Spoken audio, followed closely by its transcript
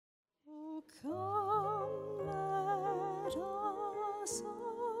Come, let us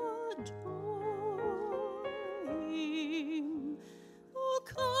adore him. Oh,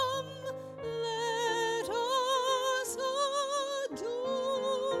 come, let us adore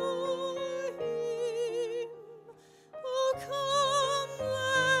him. Oh, come,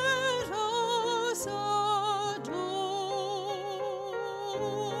 let us adore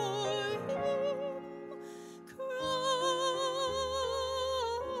him. Christ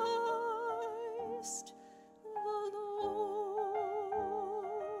the Lord.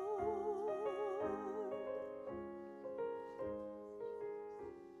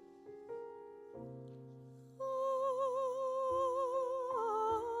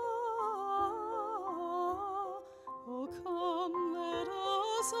 Oh, come, let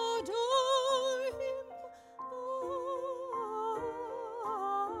us adore him.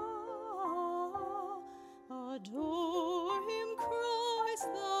 Adore him, Christ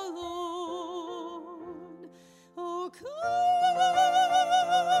the Lord. Oh, come.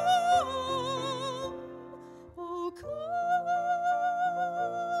 Oh, come.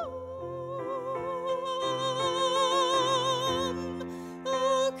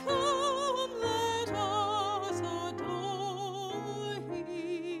 Oh, come, let us adore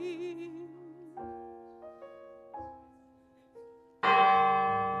him.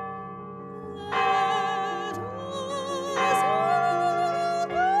 Let us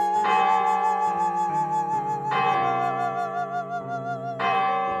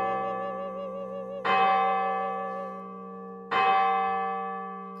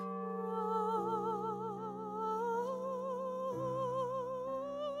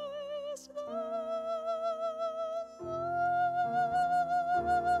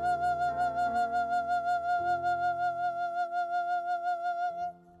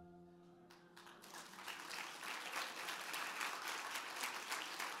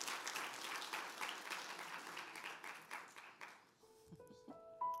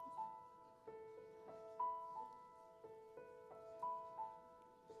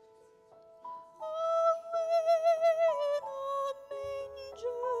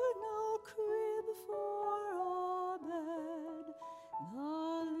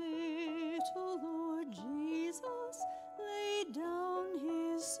down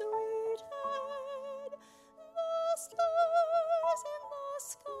his sweet head. The stars in the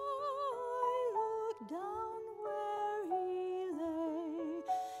sky look down where he lay.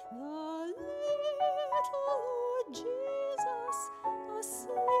 The little Lord Jesus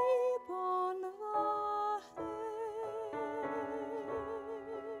asleep on the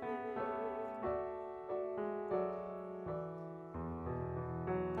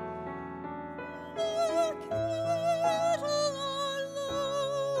The cattle are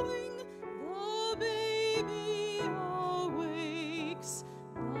lowing, the baby awakes,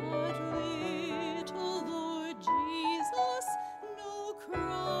 but little Lord Jesus no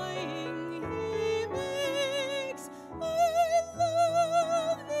crying he makes. I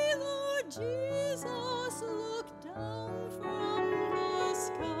love thee, Lord Jesus, look down from the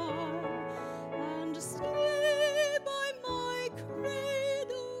sky and stay by my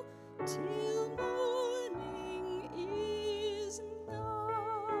cradle till morning is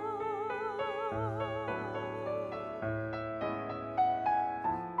nigh.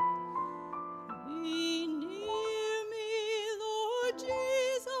 Be near me, Lord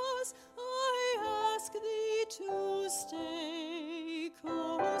Jesus, I ask thee to stay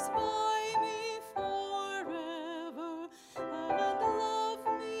close by me forever, and love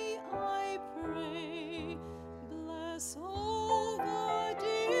me, I pray. Bless all the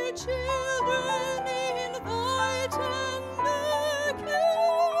dear children in thy tender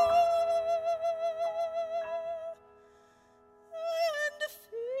care, and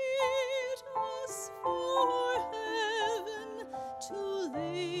fit us for heaven to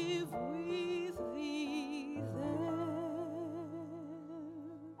live with thee there.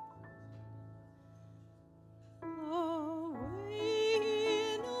 Away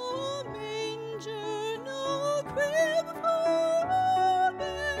in a manger, no crib for a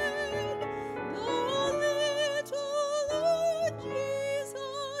bed, the little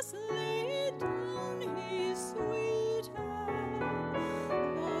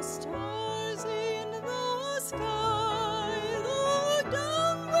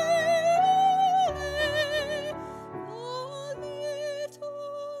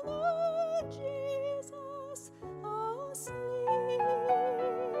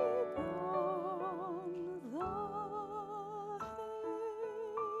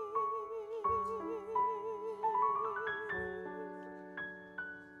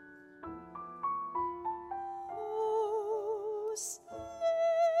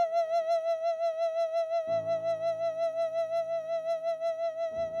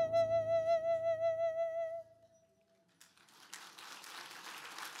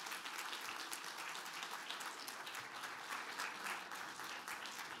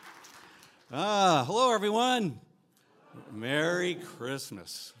Hello, everyone. Merry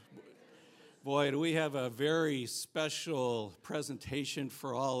Christmas. Boy, do we have a very special presentation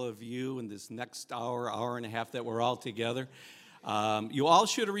for all of you in this next hour and a half that we're all together. You all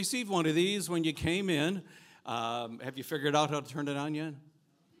should have received one of these when you came in. Have you figured out how to turn it on yet?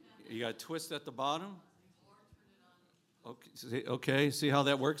 You got a twist at the bottom? Okay, see how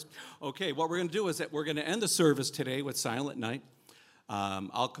that works? Okay, what we're going to do is that we're going to end the service today with Silent Night.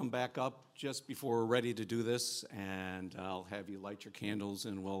 I'll come back up just before we're ready to do this, and I'll have you light your candles,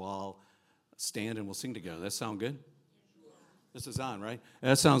 and we'll all stand and we'll sing together. That sound good? This is on, right?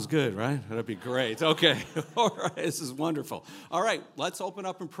 That sounds good, right? That'd be great. Okay. All right. This is wonderful. All right. Let's open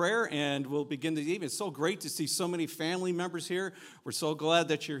up in prayer, and we'll begin the evening. It's so great to see so many family members here. We're so glad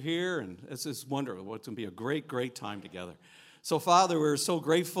that you're here, and this is wonderful. It's going to be a great, great time together. So, Father, we're so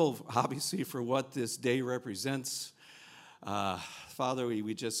grateful, obviously, for what this day represents. Father,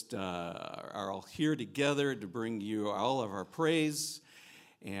 we just are all here together to bring you all of our praise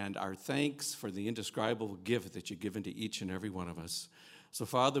and our thanks for the indescribable gift that you've given to each and every one of us. So,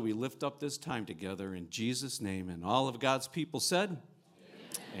 Father, we lift up this time together in Jesus' name, and all of God's people said,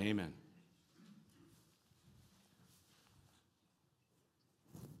 Amen. Amen.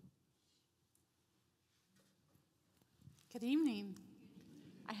 Good evening.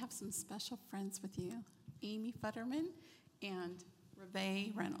 I have some special friends with you, Amy Futterman and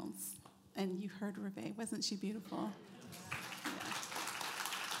Reve Reynolds. And you heard Reve, wasn't she beautiful? Yeah.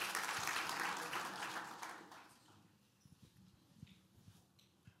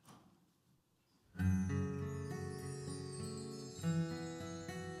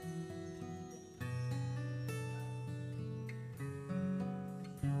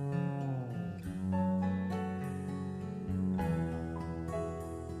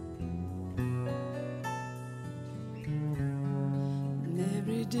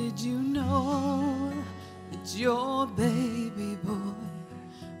 Mary, did you know that your baby boy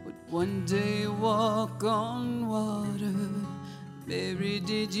would one day walk on water? Mary,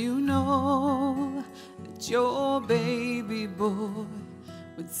 did you know that your baby boy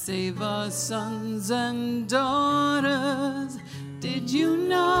would save our sons and daughters? Did you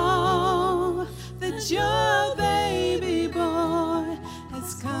know that your baby boy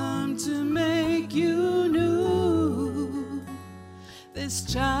has come to make you new? This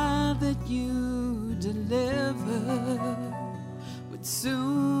child that you deliver would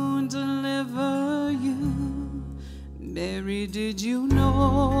soon deliver you. Mary, did you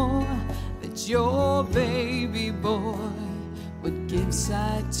know that your baby boy would give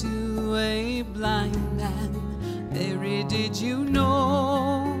sight to a blind man? Mary, did you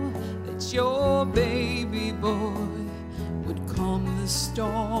know that your baby boy would calm the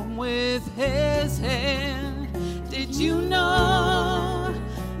storm with his hand? Did you know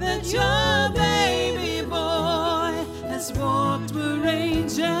that your baby boy has walked where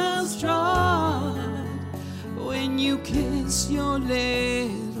angels trod? When you kiss your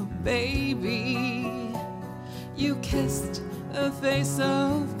little baby, you kissed the face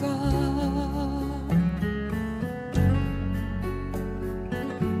of God.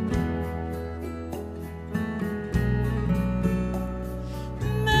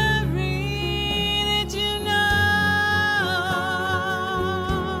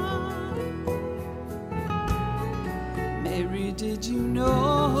 Did you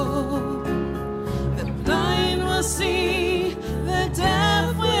know the blind will see, the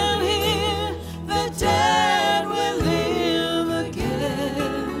deaf will hear, the dead will live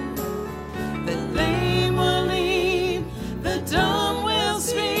again, the lame will leap, the dumb will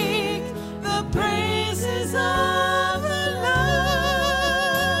speak, the praises of the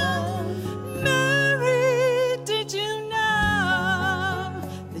Lord? Mary, did you know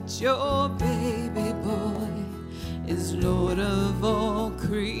that your baby boy is Lord of all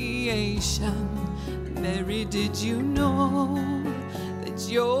creation? Mary, did you know that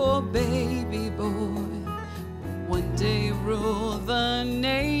your baby boy will one day rule the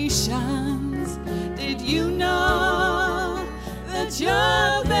nations? Did you know that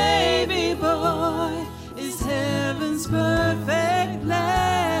your baby boy is heaven's perfect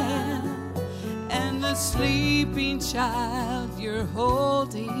lamb? And the sleeping child you're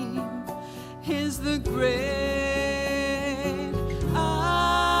holding is the great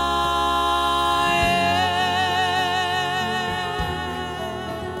I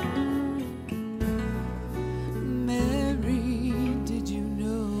am. Mary, did you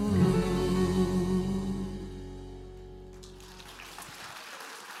know?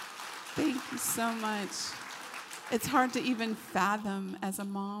 Thank you so much. It's hard to even fathom as a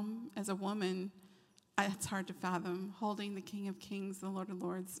mom, as a woman, It's hard to fathom, holding the King of Kings, the Lord of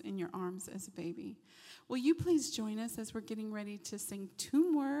Lords, in your arms as a baby. Will you please join us as we're getting ready to sing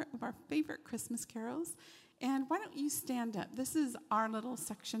 2 more of our favorite Christmas carols? And why don't you stand up? This is our little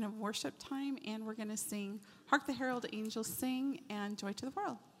section of worship time, and we're going to sing Hark the Herald Angels Sing and Joy to the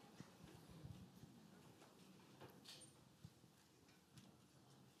World.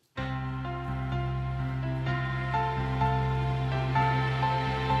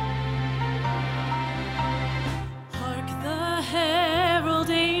 Herald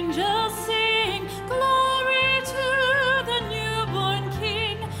angels sing, glory to the newborn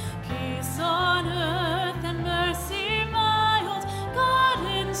King. Peace on earth and mercy mild, God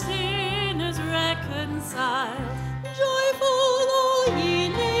and sinners reconciled. Joyful all ye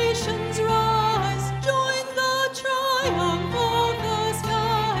nations rise, join the triumph of the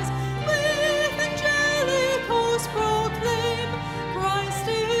skies. With angelic hosts proclaim, Christ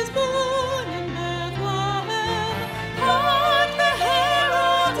is born in Bethlehem. Hark the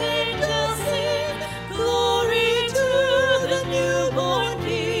herald angels sing, glory to the newborn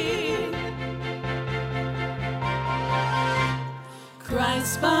King.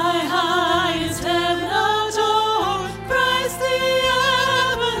 Christ by highest heaven adored, Christ the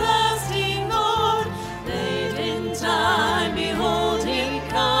everlasting Lord. Late in time, behold him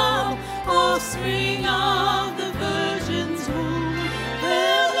come, offspring of the Virgin's womb.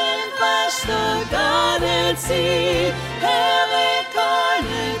 Veiled in flesh, the Godhead see, hail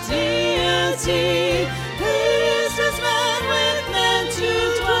incarnate deity. Pleased as man with men to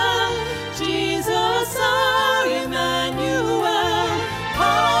dwell, Jesus our Emmanuel.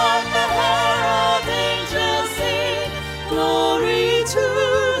 Hark the herald angels sing, glory to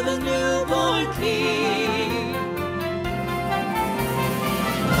the newborn King.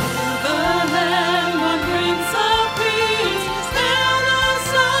 Bethlehem, one Prince of Peace, hail the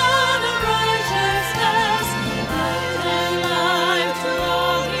Son of righteousness. Light and life to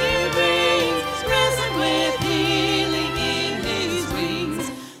all he brings, risen with healing in his wings.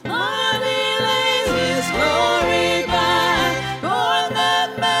 On he lays his glory back, born that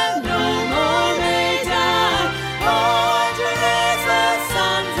men no more may die. Born to raise the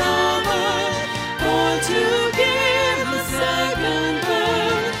sons of earth, born to give the second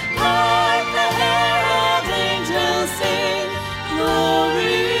birth. Hark the herald angels sing,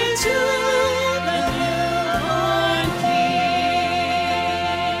 glory to the newborn King.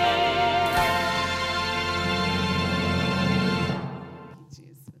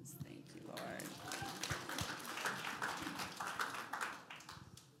 Jesus, thank you, Lord.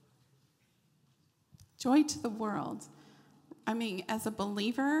 Joy to the world. I mean, as a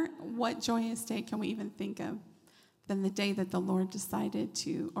believer, what joyous day can we even think of than the day that the Lord decided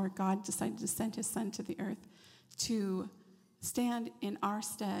to, or God decided to send his Son to the earth to stand in our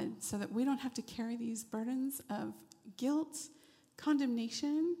stead so that we don't have to carry these burdens of guilt,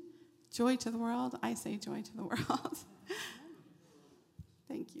 condemnation. Joy to the world. I say joy to the world.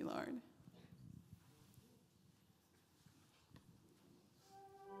 Thank you, Lord.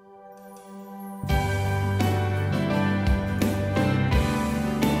 Hark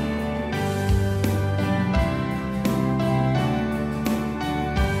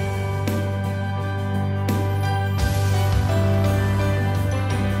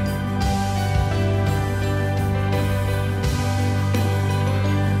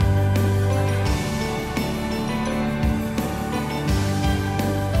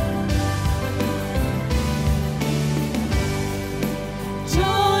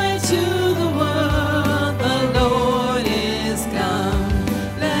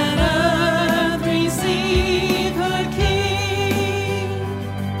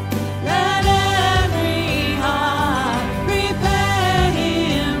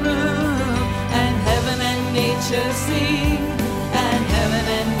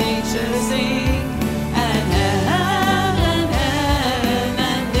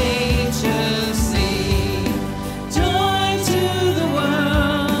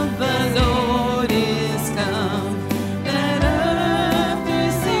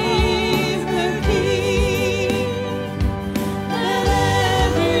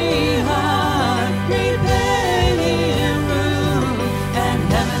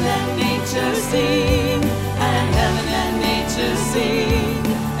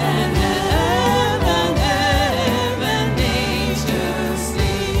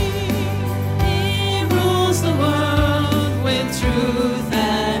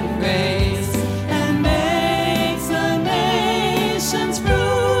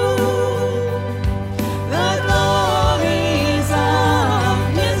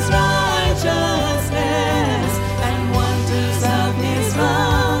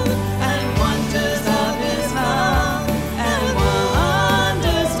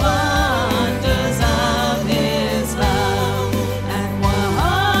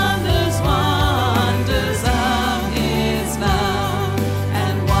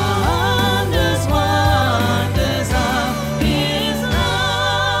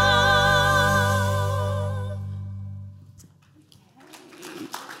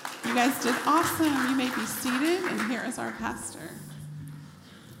Awesome. You may be seated, and here is our pastor.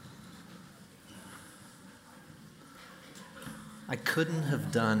 I couldn't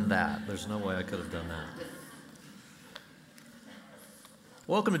have done that. There's no way I could have done that.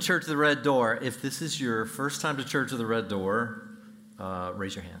 Welcome to Church of the Red Door. If this is your first time to Church of the Red Door,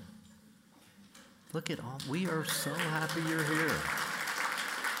 raise your hand. Look at all, we are so happy you're here.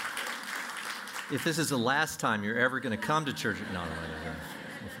 If this is the last time you're ever going to come to church, no.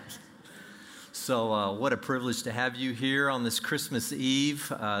 So what a privilege to have you here on this Christmas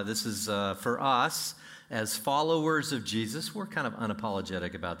Eve. This is for us as followers of Jesus. We're kind of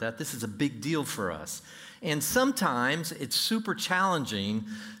unapologetic about that. This is a big deal for us. And sometimes it's super challenging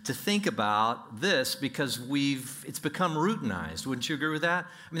to think about this because it's become routinized. Wouldn't you agree with that?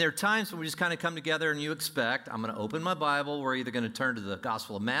 I mean, there are times when we just kind of come together and you expect, I'm going to open my Bible. We're either going to turn to the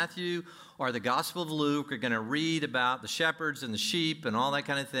Gospel of Matthew or the Gospel of Luke. We're going to read about the shepherds and the sheep and all that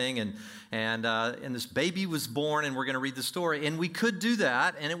kind of thing. And this baby was born, and we're going to read the story. And we could do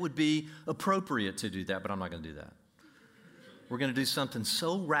that, and it would be appropriate to do that, but I'm not going to do that. We're going to do something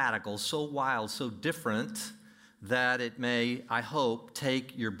so radical, so wild, so different that it may, I hope,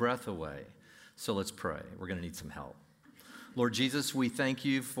 take your breath away. So let's pray. We're going to need some help. Lord Jesus, we thank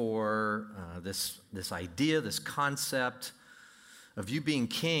you for this idea, this concept of you being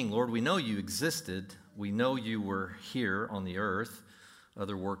king. Lord, we know you existed. We know you were here on the earth.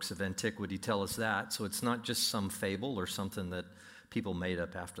 Other works of antiquity tell us that. So it's not just some fable or something that people made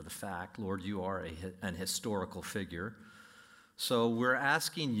up after the fact. Lord, you are an historical figure. So we're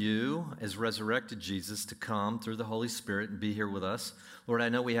asking you, as resurrected Jesus, to come through the Holy Spirit and be here with us. Lord, I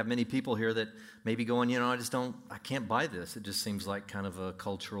know we have many people here that may be going, I can't buy this. It just seems like kind of a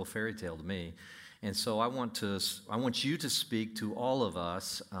cultural fairy tale to me. And so I want you to speak to all of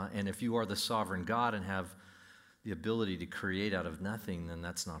us. And if you are the sovereign God and have the ability to create out of nothing, then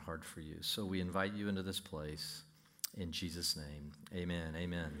that's not hard for you. So we invite you into this place. In Jesus' name, amen,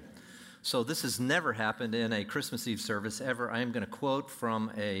 amen. So this has never happened in a Christmas Eve service ever. I am going to quote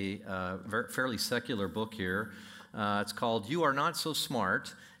from a fairly secular book here. It's called You Are Not So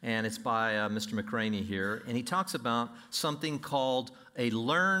Smart, and it's by Mr. McRaney here. And he talks about something called a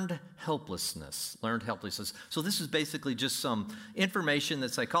learned helplessness. Learned helplessness. So this is basically just some information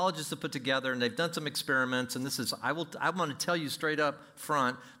that psychologists have put together, and they've done some experiments. And I'm going to tell you straight up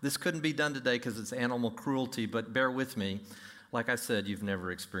front, this couldn't be done today because it's animal cruelty, but bear with me. Like I said, you've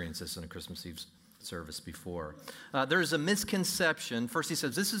never experienced this in a Christmas Eve service before. There's a misconception. First, he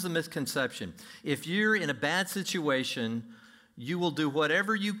says, this is a misconception. If you're in a bad situation, you will do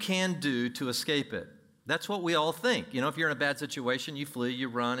whatever you can do to escape it. That's what we all think. If you're in a bad situation, you flee, you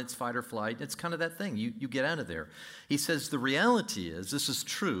run, it's fight or flight. It's kind of that thing. You get out of there. He says the reality is, this is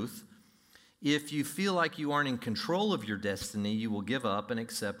truth, if you feel like you aren't in control of your destiny, you will give up and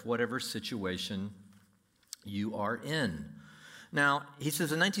accept whatever situation you are in. Now, he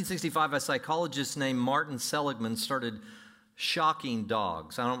says in 1965, a psychologist named Martin Seligman started shocking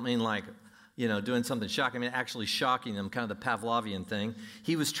dogs. I don't mean like, doing something shocking. I mean actually shocking them, kind of the Pavlovian thing.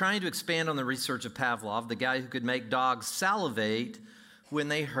 He was trying to expand on the research of Pavlov, the guy who could make dogs salivate when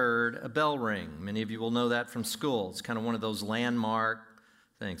they heard a bell ring. Many of you will know that from school. It's kind of one of those landmark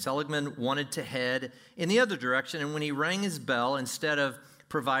things. Seligman wanted to head in the other direction, and when he rang his bell, instead of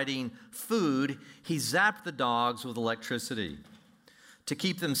providing food, he zapped the dogs with electricity. To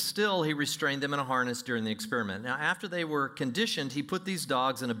keep them still, he restrained them in a harness during the experiment. Now, after they were conditioned, he put these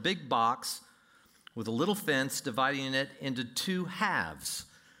dogs in a big box with a little fence, dividing it into two halves.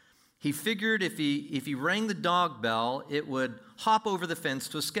 He figured if he rang the dog bell, it would hop over the fence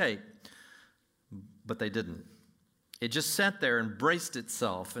to escape. But they didn't. It just sat there and braced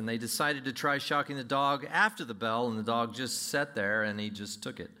itself, and they decided to try shocking the dog after the bell, and the dog just sat there, and he just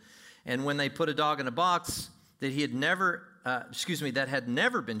took it. And when they put a dog in a box that that had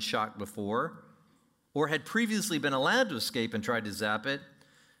never been shocked before or had previously been allowed to escape and tried to zap it,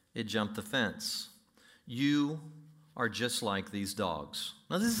 it jumped the fence. You are just like these dogs.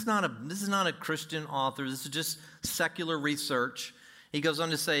 Now, this is not a Christian author. This is just secular research. He goes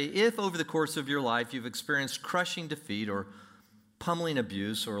on to say, if over the course of your life you've experienced crushing defeat or pummeling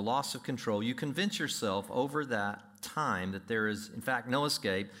abuse or loss of control, you convince yourself over that time that there is, in fact, no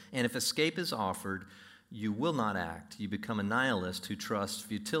escape, and if escape is offered, you will not act. You become a nihilist who trusts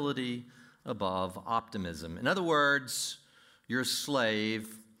futility above optimism. In other words, you're a slave,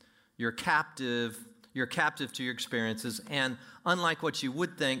 you're captive to your experiences, and unlike what you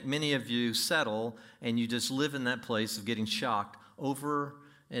would think, many of you settle and you just live in that place of getting shocked over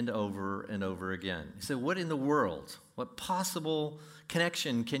and over and over again. You say, what in the world? What possible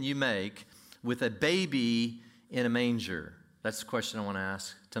connection can you make with a baby in a manger? That's the question I want to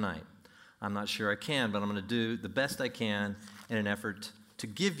ask tonight. I'm not sure I can, but I'm going to do the best I can in an effort to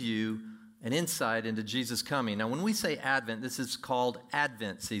give you an insight into Jesus coming. Now, when we say Advent, this is called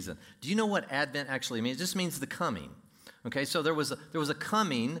Advent season. Do you know what Advent actually means? It just means the coming. Okay, so there was a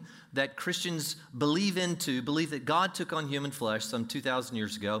coming that Christians believe that God took on human flesh some 2,000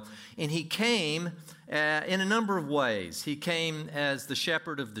 years ago, and he came in a number of ways. He came as the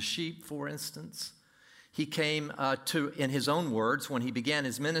shepherd of the sheep, for instance. He came in his own words, when he began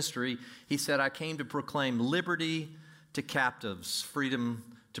his ministry, he said, I came to proclaim liberty to captives, freedom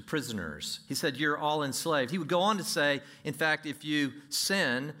to prisoners. He said, you're all enslaved. He would go on to say, in fact, if you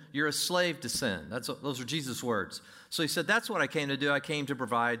sin, you're a slave to sin. Those are Jesus' words. So he said, that's what I came to do. I came to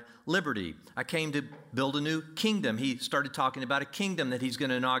provide liberty. I came to build a new kingdom. He started talking about a kingdom that he's going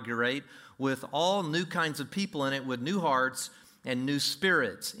to inaugurate with all new kinds of people in it, with new hearts and new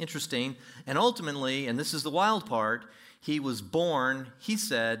spirits. Interesting. And ultimately, and this is the wild part, he was born, he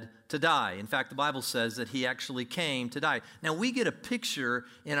said, to die. In fact, the Bible says that he actually came to die. Now, we get a picture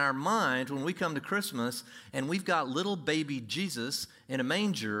in our mind when we come to Christmas, and we've got little baby Jesus in a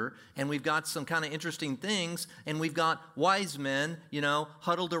manger, and we've got some kind of interesting things, and we've got wise men,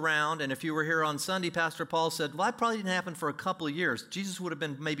 huddled around. And if you were here on Sunday, Pastor Paul said, well, that probably didn't happen for a couple of years. Jesus would have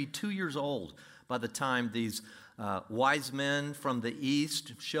been maybe 2 years old by the time these wise men from the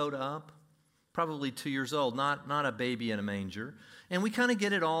east showed up. Probably 2 years old, not a baby in a manger. And we kind of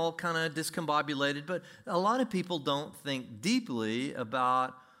get it all kind of discombobulated, but a lot of people don't think deeply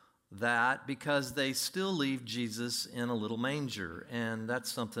about that because they still leave Jesus in a little manger, and that's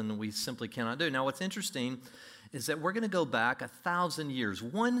something that we simply cannot do. Now, what's interesting is that we're going to go back 1,000 years,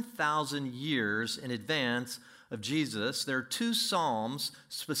 1,000 years in advance of Jesus. There are 2 psalms,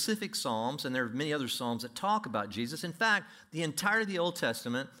 specific psalms, and there are many other psalms that talk about Jesus. In fact, the entirety of the Old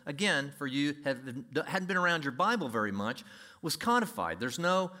Testament, again, for you hadn't been around your Bible very much, was codified. There's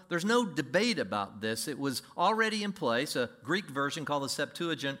no debate about this. It was already in place, a Greek version called the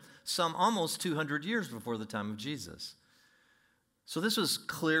Septuagint, some almost 200 years before the time of Jesus. So this was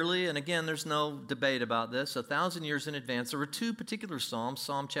clearly, and again, there's no debate about this, 1,000 years in advance. There were 2 particular psalms,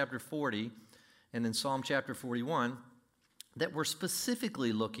 Psalm chapter 40 and in Psalm chapter 41, that were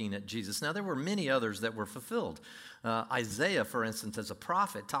specifically looking at Jesus. Now, there were many others that were fulfilled. Isaiah, for instance, as a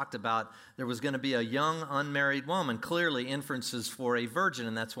prophet, talked about there was going to be a young unmarried woman, clearly inferences for a virgin,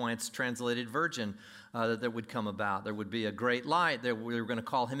 and that's why it's translated virgin, that would come about. There would be a great light. We were going to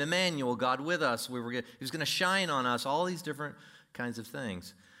call him Emmanuel, God with us. He was going to shine on us, all these different kinds of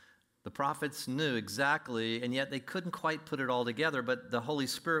things. The prophets knew exactly, and yet they couldn't quite put it all together, but the Holy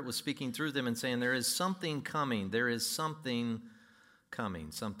Spirit was speaking through them and saying, there is something coming. There is something coming,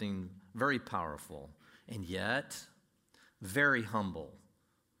 something very powerful, and yet very humble.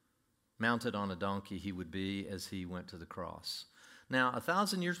 Mounted on a donkey he would be as he went to the cross. Now,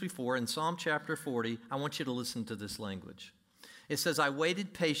 1,000 years before, in Psalm chapter 40, I want you to listen to this language. It says, I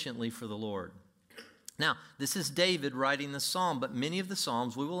waited patiently for the Lord. Now, this is David writing the psalm, but many of the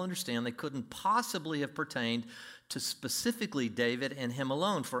psalms, we will understand, they couldn't possibly have pertained to specifically David and him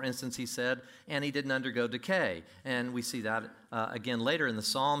alone. For instance, he said, and he didn't undergo decay. And we see that again later in the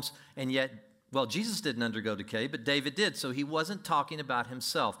Psalms. And yet, well, Jesus didn't undergo decay, but David did, so he wasn't talking about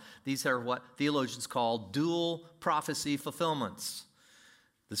himself. These are what theologians call dual prophecy fulfillments.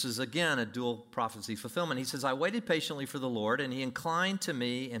 This is, again, a dual prophecy fulfillment. He says, I waited patiently for the Lord, and he inclined to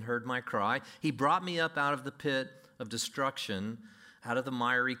me and heard my cry. He brought me up out of the pit of destruction, out of the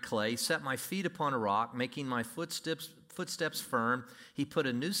miry clay, set my feet upon a rock, making my footsteps firm. He put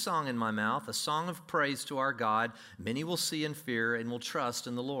a new song in my mouth, a song of praise to our God. Many will see and fear and will trust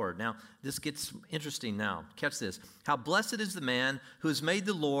in the Lord. Now, this gets interesting now. Catch this. How blessed is the man who has made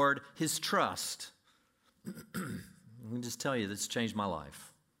the Lord his trust. Let me just tell you, this changed my life.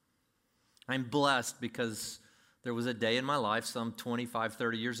 I'm blessed because there was a day in my life some 25,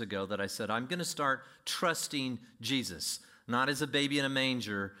 30 years ago that I said, I'm going to start trusting Jesus, not as a baby in a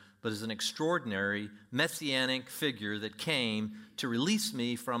manger, but as an extraordinary messianic figure that came to release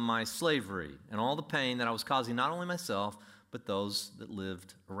me from my slavery and all the pain that I was causing not only myself, but those that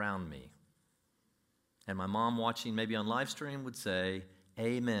lived around me. And my mom watching maybe on live stream would say,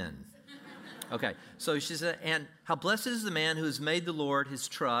 amen. Okay, so she said, and how blessed is the man who has made the Lord his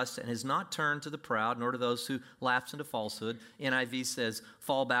trust and has not turned to the proud, nor to those who lapse into falsehood. NIV says,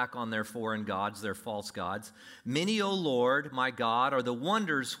 fall back on their foreign gods, their false gods. Many, O Lord, my God, are the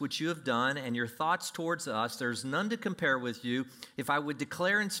wonders which you have done, and your thoughts towards us. There's none to compare with you. If I would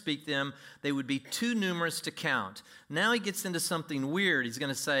declare and speak them, they would be too numerous to count. Now he gets into something weird. He's going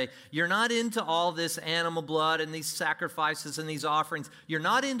to say, you're not into all this animal blood and these sacrifices and these offerings. You're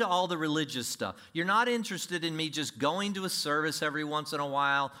not into all the religious stuff. You're not interested in me just just going to a service every once in a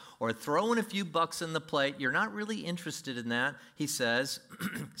while or throwing a few bucks in the plate. You're not really interested in that. He says,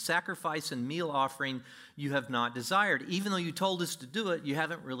 sacrifice and meal offering you have not desired. Even though you told us to do it, you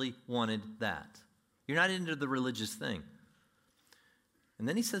haven't really wanted that. You're not into the religious thing. And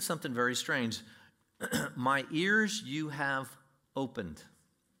then he says something very strange. My ears you have opened.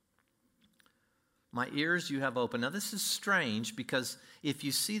 My ears you have opened. Now this is strange because if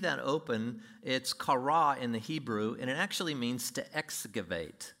you see that open, it's kara in the Hebrew, and it actually means to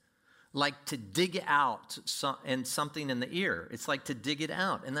excavate, like to dig out something in the ear. It's like to dig it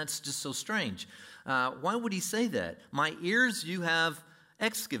out, and that's just so strange. Why would he say that? My ears you have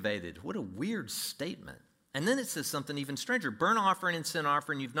excavated. What a weird statement. And then it says something even stranger. Burnt offering and sin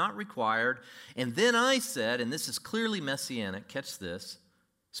offering you've not required. And then I said, and this is clearly messianic, catch this,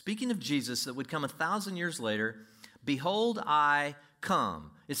 speaking of Jesus that would come 1,000 years later, behold, I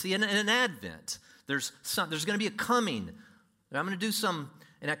come. It's an advent. There's going to be a coming. I'm going to do some,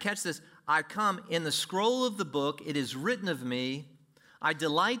 and I catch this, I come in the scroll of the book, it is written of me, I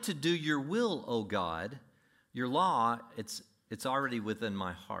delight to do your will, O God. Your law, it's already within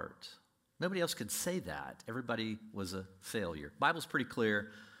my heart. Nobody else could say that. Everybody was a failure. Bible's pretty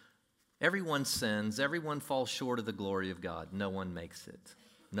clear. Everyone sins. Everyone falls short of the glory of God. No one makes it.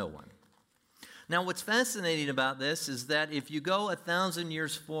 No one. Now, what's fascinating about this is that if you go 1,000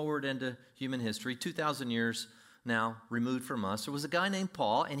 years forward into human history, 2,000 years now removed from us, there was a guy named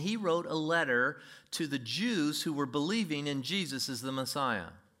Paul, and he wrote a letter to the Jews who were believing in Jesus as the Messiah.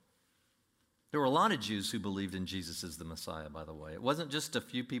 There were a lot of Jews who believed in Jesus as the Messiah, by the way. It wasn't just a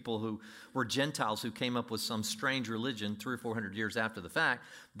few people who were Gentiles who came up with some strange religion 300 or 400 years after the fact.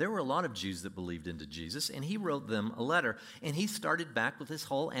 There were a lot of Jews that believed into Jesus, and he wrote them a letter. And he started back with this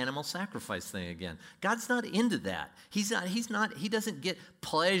whole animal sacrifice thing again. God's not into that. He doesn't get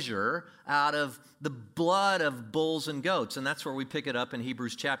pleasure out of the blood of bulls and goats. And that's where we pick it up in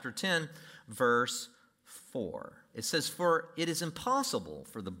Hebrews chapter 10, verse 4. It says, for it is impossible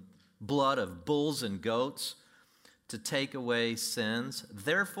for the blood of bulls and goats to take away sins.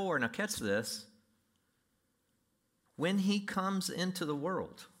 Therefore, now catch this, when he comes into the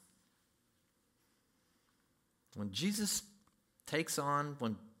world, when Jesus takes on,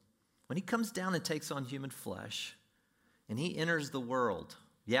 when he comes down and takes on human flesh, and he enters the world,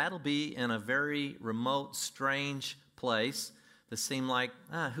 yeah, it'll be in a very remote, strange place that seemed like,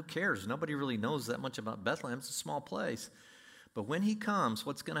 who cares? Nobody really knows that much about Bethlehem. It's a small place. But when he comes,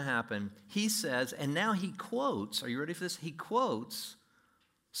 what's going to happen? He says, and now he quotes, are you ready for this? He quotes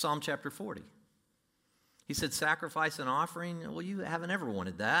Psalm chapter 40. He said, sacrifice and offering, well, you haven't ever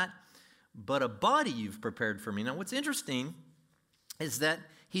wanted that, but a body you've prepared for me. Now, what's interesting is that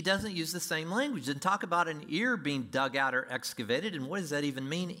he doesn't use the same language. He didn't talk about an ear being dug out or excavated, and what does that even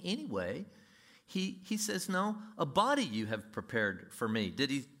mean anyway? He says, no, a body you have prepared for me. Did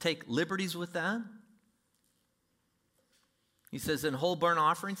he take liberties with that? He says, in whole burnt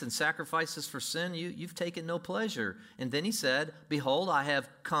offerings and sacrifices for sin, you've taken no pleasure. And then he said, behold, I have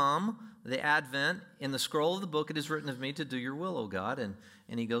come, the advent, in the scroll of the book it is written of me to do your will, O God. And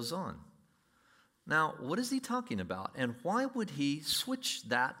he goes on. Now, what is he talking about? And why would he switch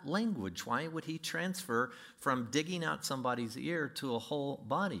that language? Why would he transfer from digging out somebody's ear to a whole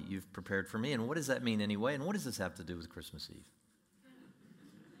body you've prepared for me? And what does that mean anyway? And what does this have to do with Christmas Eve?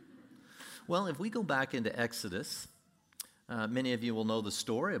 Well, if we go back into Exodus, many of you will know the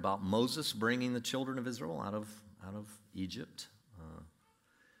story about Moses bringing the children of Israel out of Egypt.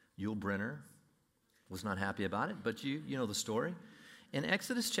 Yul Brynner was not happy about it, but you know the story. In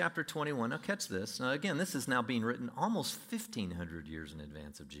Exodus chapter 21, now catch this. Now again, this is now being written almost 1,500 years in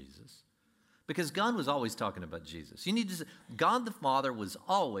advance of Jesus. Because God was always talking about Jesus. God the Father was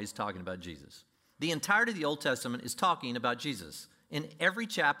always talking about Jesus. The entirety of the Old Testament is talking about Jesus. In every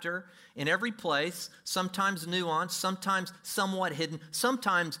chapter, in every place, sometimes nuanced, sometimes somewhat hidden,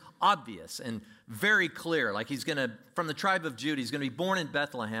 sometimes obvious and very clear. Like he's going to, from the tribe of Judah, he's going to be born in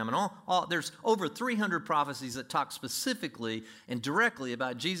Bethlehem. And there's over 300 prophecies that talk specifically and directly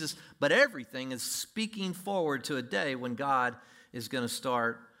about Jesus. But everything is speaking forward to a day when God is going to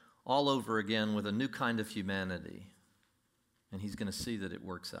start all over again with a new kind of humanity. And he's going to see that it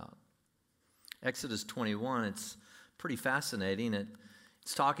works out. Exodus 21, it's pretty fascinating.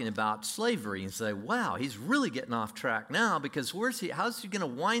 It's talking about slavery and say, wow, he's really getting off track now because how's he going to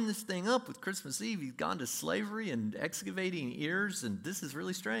wind this thing up with Christmas Eve? He's gone to slavery and excavating ears, and this is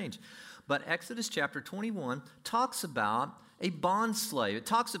really strange. But Exodus chapter 21 talks about a bond slave. It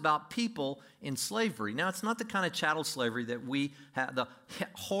talks about people in slavery. Now, it's not the kind of chattel slavery that we have, the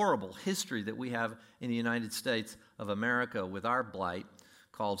horrible history that we have in the United States of America with our blight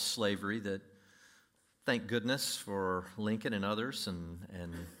called slavery that Thank goodness for Lincoln and others and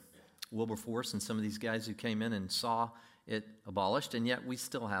Wilberforce and some of these guys who came in and saw it abolished, and yet we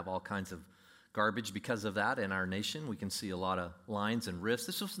still have all kinds of garbage because of that in our nation. We can see a lot of lines and rifts.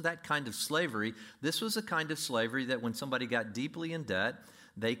 This wasn't that kind of slavery. This was a kind of slavery that when somebody got deeply in debt,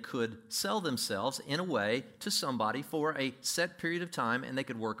 they could sell themselves in a way to somebody for a set period of time, and they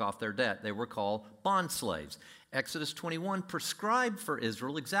could work off their debt. They were called bond slaves. Exodus 21 prescribed for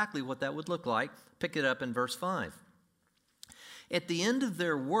Israel exactly what that would look like. Pick it up in verse 5. At the end of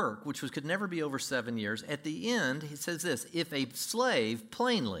their work, which could never be over 7 years, at the end, he says this: if a slave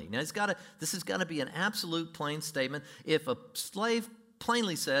plainly, now this has got to be an absolute plain statement. If a slave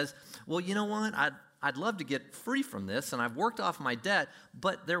plainly says, well, you know what, I'd love to get free from this, and I've worked off my debt,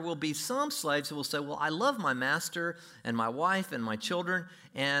 but there will be some slaves who will say, well, I love my master and my wife and my children,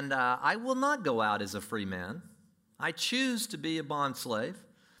 and I will not go out as a free man. I choose to be a bond slave.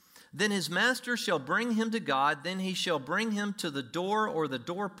 Then his master shall bring him to God, then he shall bring him to the door or the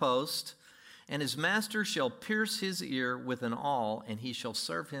doorpost, and his master shall pierce his ear with an awl, and he shall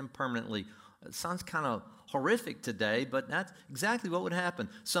serve him permanently. It sounds kind of horrific today, but that's exactly what would happen.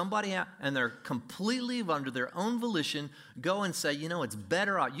 Somebody, and they're completely under their own volition, go and say, you know, it's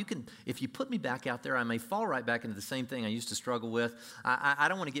better out. If you put me back out there, I may fall right back into the same thing I used to struggle with. I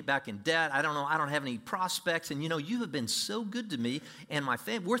don't want to get back in debt. I don't know. I don't have any prospects. And, you know, you have been so good to me and my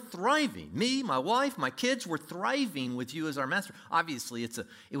family. We're thriving. Me, my wife, my kids, we're thriving with you as our master. Obviously,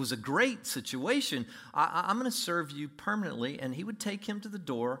 it was a great situation. I'm going to serve you permanently. And he would take him to the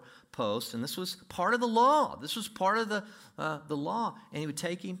door post, and this was part of the law. This was part of the law. And he would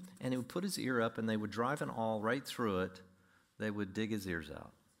take him, and he would put his ear up, and they would drive an awl right through it. They would dig his ears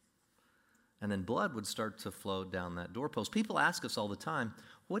out. And then blood would start to flow down that doorpost. People ask us all the time,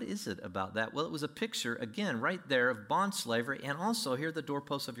 what is it about that? Well, it was a picture, again, right there of bond slavery, and also here the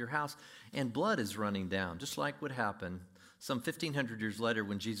doorpost of your house, and blood is running down, just like would happen some 1,500 years later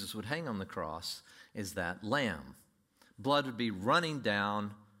when Jesus would hang on the cross, is that lamb. Blood would be running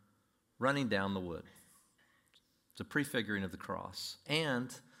down the wood. It's a prefiguring of the cross.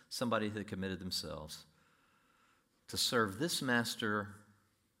 And somebody that committed themselves to serve this master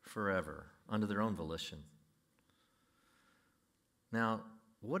forever under their own volition. Now,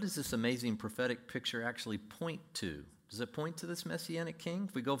 what does this amazing prophetic picture actually point to? Does it point to this Messianic king?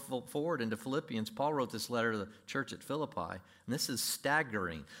 If we go forward into Philippians, Paul wrote this letter to the church at Philippi, and this is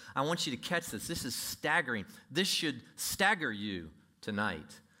staggering. I want you to catch this. This is staggering. This should stagger you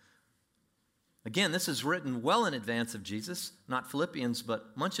tonight. Again, this is written well in advance of Jesus, not Philippians,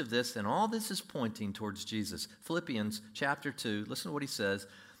 but much of this, and all this is pointing towards Jesus. Philippians chapter 2, listen to what he says.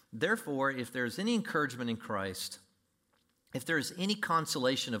 Therefore, if there is any encouragement in Christ, if there is any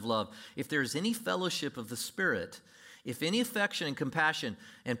consolation of love, if there is any fellowship of the Spirit, if any affection and compassion,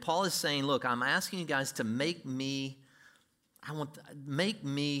 and Paul is saying, look, I'm asking you guys to make me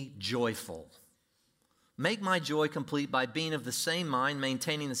joyful. Make my joy complete by being of the same mind,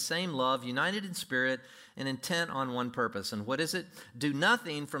 maintaining the same love, united in spirit, and intent on one purpose. And what is it? Do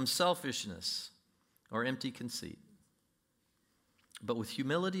nothing from selfishness or empty conceit, but with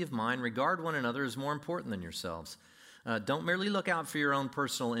humility of mind, regard one another as more important than yourselves. Don't merely look out for your own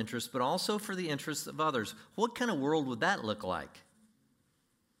personal interests, but also for the interests of others. What kind of world would that look like?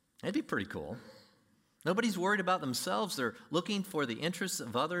 That'd be pretty cool. Nobody's worried about themselves. They're looking for the interests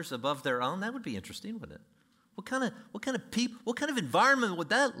of others above their own. That would be interesting, wouldn't it? What kind of environment would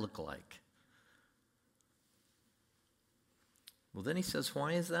that look like? Well, then he says,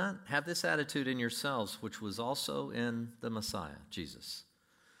 why is that? Have this attitude in yourselves, which was also in the Messiah, Jesus,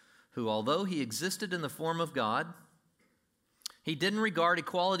 who, although he existed in the form of God, he didn't regard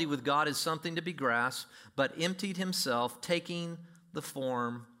equality with God as something to be grasped, but emptied himself, taking the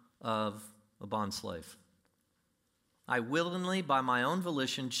form of a bondslave. I willingly, by my own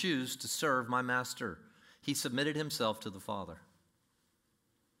volition, choose to serve my master. He submitted himself to the Father.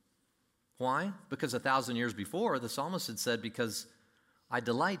 Why? Because 1,000 years before, the psalmist had said, because I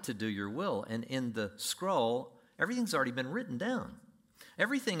delight to do your will. And in the scroll, everything's already been written down.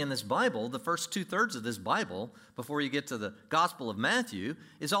 Everything in this Bible, the first 2/3 of this Bible, before you get to the Gospel of Matthew,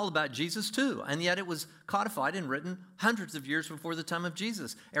 is all about Jesus too. And yet it was codified and written hundreds of years before the time of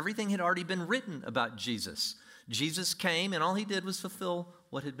Jesus. Everything had already been written about Jesus. Jesus came and all he did was fulfill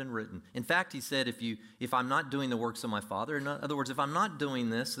what had been written. In fact, he said, if I'm not doing the works of my Father, in other words, if I'm not doing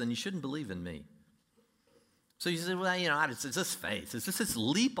this, then you shouldn't believe in me. So you say, well, it's just faith. It's just this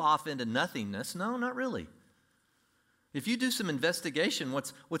leap off into nothingness. No, not really. If you do some investigation,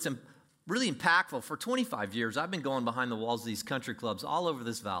 what's really impactful, for 25 years, I've been going behind the walls of these country clubs all over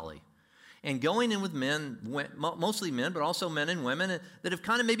this valley. and going in with men, mostly men, but also men and women that have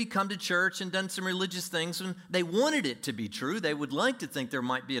kind of maybe come to church and done some religious things, and they wanted it to be true. They would like to think there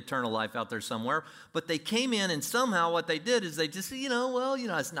might be eternal life out there somewhere, but they came in, and somehow what they did is they just said,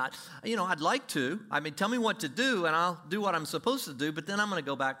 it's not, I'd like to. I mean, tell me what to do, and I'll do what I'm supposed to do, but then I'm going to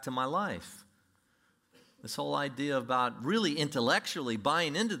go back to my life. This whole idea about really intellectually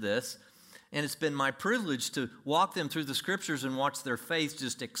buying into this. And it's been my privilege to walk them through the scriptures and watch their faith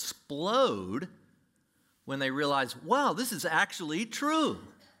just explode when they realize, wow, this is actually true.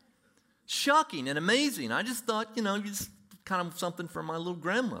 Shocking and amazing. I just thought, just kind of something for my little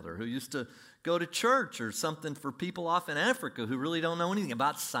grandmother who used to go to church, or something for people off in Africa who really don't know anything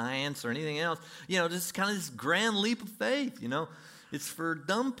about science or anything else. Just kind of this grand leap of faith, It's for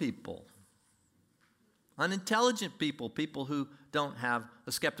dumb people, unintelligent people, people who don't have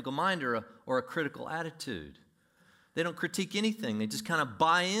a skeptical mind or a critical attitude. They don't critique anything. They just kind of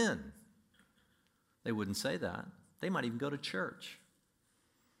buy in. They wouldn't say that. They might even go to church.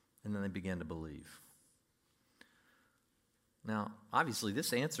 And then they begin to believe. Now, obviously,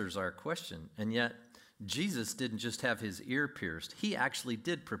 this answers our question. And yet, Jesus didn't just have his ear pierced. He actually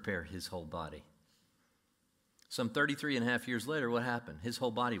did prepare his whole body. Some 33 and a half years later, what happened? His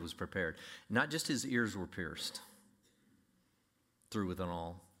whole body was prepared. Not just his ears were pierced. Through with it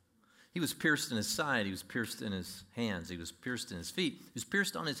all. He was pierced in his side. He was pierced in his hands. He was pierced in his feet. He was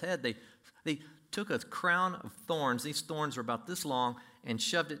pierced on his head. They took a crown of thorns. These thorns were about this long, and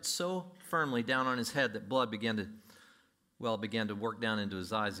shoved it so firmly down on his head that blood began to work down into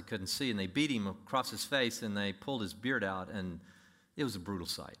his eyes. He couldn't see. And they beat him across his face, and they pulled his beard out, and it was a brutal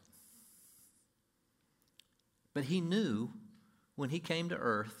sight. But he knew when he came to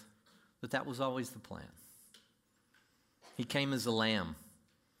earth that was always the plan. He came as a lamb.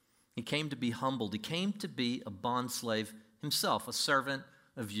 He came to be humbled. He came to be a bondslave himself, a servant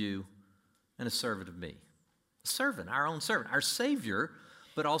of you and a servant of me. A servant, our own servant, our Savior,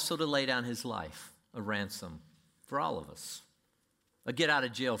 but also to lay down his life, a ransom for all of us, a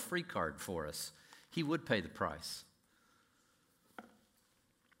get-out-of-jail-free card for us. He would pay the price.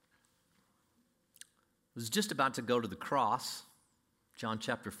 Was just about to go to the cross, John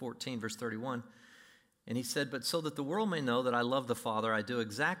chapter 14, verse 31, and he said, but so that the world may know that I love the Father, I do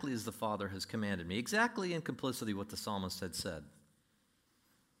exactly as the Father has commanded me. Exactly in complicity what the psalmist had said.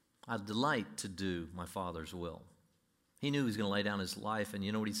 I delight to do my Father's will. He knew he was going to lay down his life, and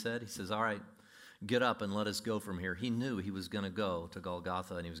you know what he said? He says, all right, get up and let us go from here. He knew he was going to go to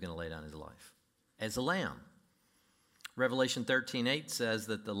Golgotha, and he was going to lay down his life as a lamb. Revelation 13:8 says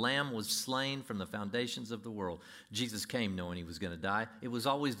that the Lamb was slain from the foundations of the world. Jesus came knowing he was going to die. It was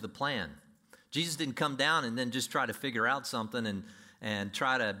always the plan. Jesus didn't come down and then just try to figure out something and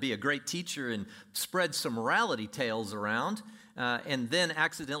try to be a great teacher and spread some morality tales around and then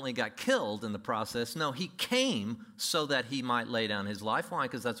accidentally got killed in the process. No, he came so that he might lay down his life. Why?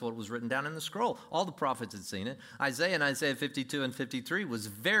 Because that's what was written down in the scroll. All the prophets had seen it. Isaiah in Isaiah 52 and 53 was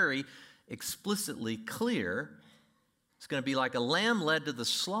very explicitly clear. It's going to be like a lamb led to the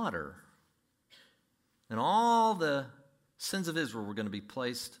slaughter. And all the sins of Israel were going to be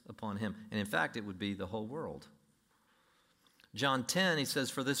placed upon him. And in fact, it would be the whole world. John 10, he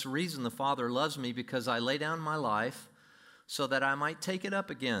says, for this reason the Father loves me, because I lay down my life so that I might take it up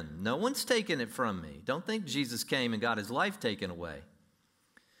again. No one's taken it from me. Don't think Jesus came and got his life taken away.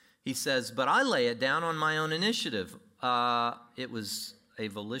 He says, but I lay it down on my own initiative. It was a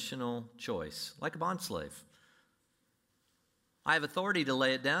volitional choice, like a bondslave. I have authority to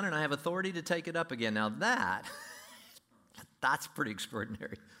lay it down, and I have authority to take it up again. Now that's pretty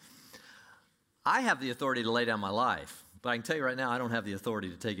extraordinary. I have the authority to lay down my life, but I can tell you right now, I don't have the authority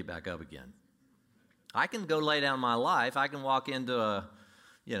to take it back up again. I can go lay down my life. I can walk into a,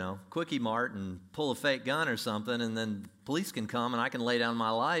 Quickie Mart and pull a fake gun or something, and then police can come, and I can lay down my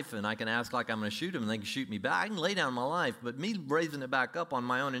life, and I can ask like I'm going to shoot them, and they can shoot me back. I can lay down my life, but me raising it back up on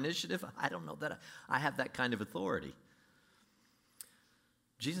my own initiative, I don't know that I have that kind of authority.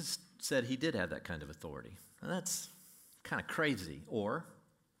 Jesus said he did have that kind of authority. And that's kind of crazy, or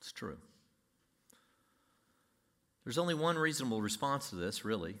it's true. There's only one reasonable response to this,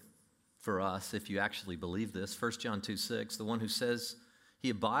 really, for us, if you actually believe this. 1 John 2:6, the one who says he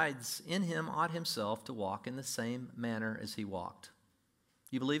abides in him ought himself to walk in the same manner as he walked.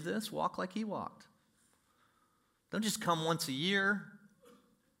 You believe this? Walk like he walked. Don't just come once a year.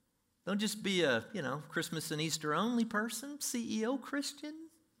 Don't just be a, Christmas and Easter only person, CEO Christian.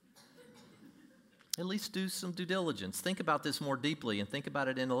 At least do some due diligence. Think about this more deeply and think about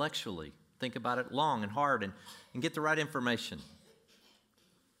it intellectually. Think about it long and hard and get the right information.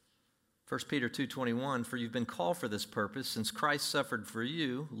 1 Peter 2:21, for you've been called for this purpose, since Christ suffered for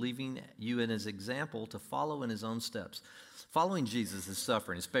you, leaving you in his example to follow in his own steps. Following Jesus is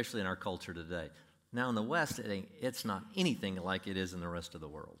suffering, especially in our culture today. Now in the West, it's not anything like it is in the rest of the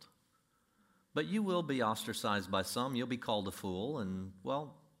world. But you will be ostracized by some. You'll be called a fool, and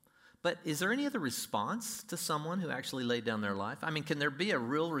well, but is there any other response to someone who actually laid down their life? I mean, can there be a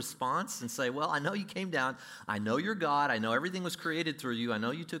real response and say, well, I know you came down. I know you're God. I know everything was created through you. I know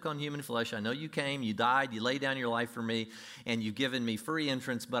you took on human flesh. I know you came, you died, you laid down your life for me, and you've given me free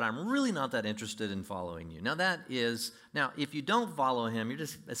entrance, but I'm really not that interested in following you. Now, if you don't follow him, you're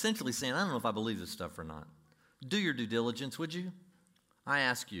just essentially saying, I don't know if I believe this stuff or not. Do your due diligence, would you? I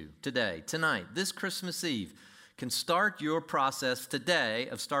ask you today, tonight, this Christmas Eve, can start your process today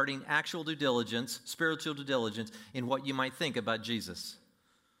of starting actual due diligence, spiritual due diligence, in what you might think about Jesus.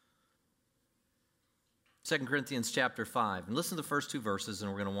 2 Corinthians chapter 5. And listen to the first two verses, and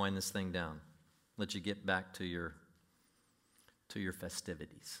we're going to wind this thing down. Let you get back to your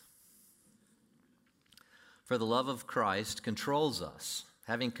festivities. For the love of Christ controls us,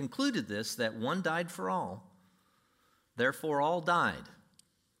 having concluded this, that one died for all, therefore all died.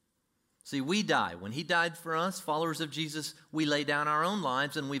 See, we die. When he died for us, followers of Jesus, we lay down our own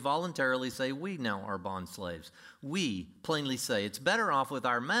lives and we voluntarily say we now are bond slaves. We plainly say it's better off with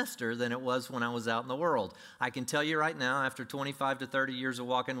our master than it was when I was out in the world. I can tell you right now, after 25 to 30 years of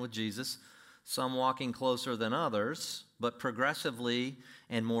walking with Jesus, some walking closer than others, but progressively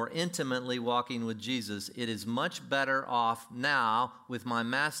and more intimately walking with Jesus, it is much better off now with my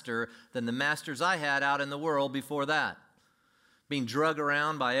master than the masters I had out in the world before that. Being drug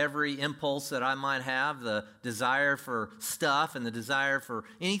around by every impulse that I might have, the desire for stuff and the desire for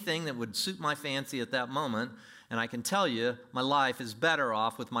anything that would suit my fancy at that moment. And I can tell you, my life is better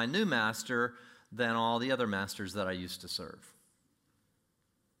off with my new master than all the other masters that I used to serve.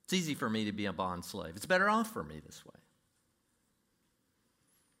 It's easy for me to be a bond slave. It's better off for me this way.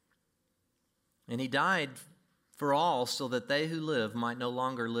 And he died for all, so that they who live might no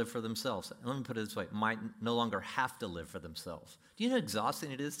longer live for themselves. Let me put it this way, might no longer have to live for themselves. Do you know how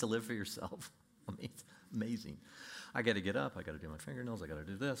exhausting it is to live for yourself? I mean, it's amazing. I got to get up, I got to do my fingernails, I got to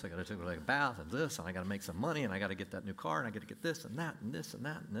do this, I got to take a bath and this, and I got to make some money, and I got to get that new car, and I got to get this and that and this and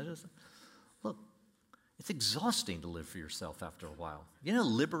that and this. Look, it's exhausting to live for yourself after a while. You know how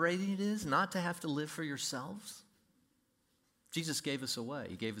liberating it is not to have to live for yourselves? Jesus gave us a way.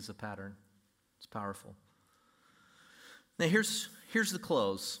 He gave us a pattern. It's powerful. Now, here's the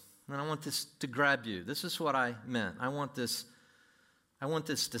close, and I want this to grab you. This is what I meant. I want this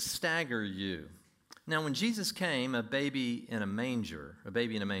to stagger you. Now, when Jesus came, a baby in a manger.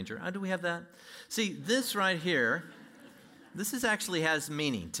 Do we have that? See, this right here, this actually has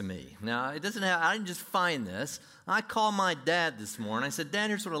meaning to me. Now, it doesn't have, I didn't just find this. I called my dad this morning. I said, Dad,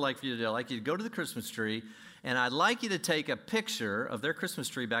 here's what I'd like for you to do. I'd like you to go to the Christmas tree, and I'd like you to take a picture of their Christmas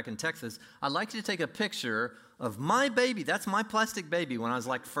tree back in Texas. I'd like you to take a picture of my baby. That's my plastic baby when I was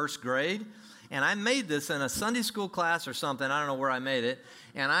like first grade. And I made this in a Sunday school class or something. I don't know where I made it.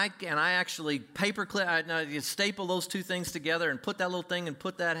 And I actually you staple those two things together and put that little thing and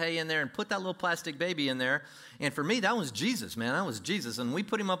put that hay in there and put that little plastic baby in there. And for me, that was Jesus, man. That was Jesus. And we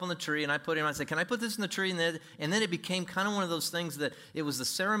put him up on the tree, and I said, can I put this in the tree? And then it became kind of one of those things that it was the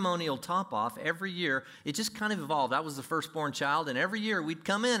ceremonial top-off every year. It just kind of evolved. I was the firstborn child, and every year we'd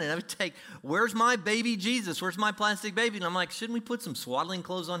come in, and I would take, where's my baby Jesus? Where's my plastic baby? And I'm like, shouldn't we put some swaddling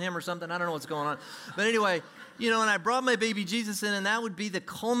clothes on him or something? I don't know what's going on. But anyway, and I brought my baby Jesus in, and that would be the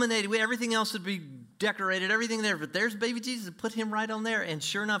culminating. Everything else would be decorated, everything there. But there's baby Jesus, and put him right on there. And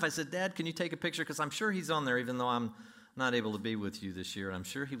sure enough, I said, Dad, can you take a picture? Because I'm sure he's on there, even though I'm not able to be with you this year. I'm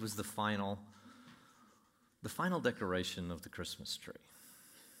sure he was the final decoration of the Christmas tree.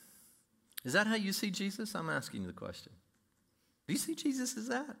 Is that how you see Jesus? I'm asking you the question. Do you see Jesus as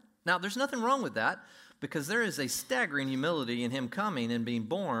that? Now, there's nothing wrong with that, because there is a staggering humility in him coming and being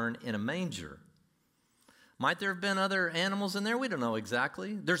born in a manger. Might there have been other animals in there? We don't know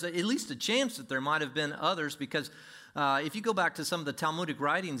exactly. There's at least a chance that there might have been others, because if you go back to some of the Talmudic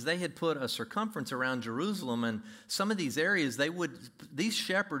writings, they had put a circumference around Jerusalem, and some of these areas, these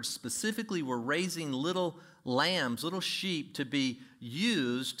shepherds specifically were raising little lambs, little sheep to be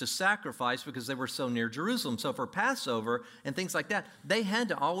used to sacrifice because they were so near Jerusalem. So for Passover and things like that, they had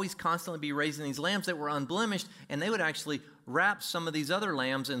to always constantly be raising these lambs that were unblemished, and they would actually wrap some of these other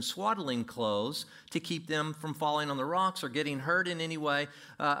lambs in swaddling clothes to keep them from falling on the rocks or getting hurt in any way,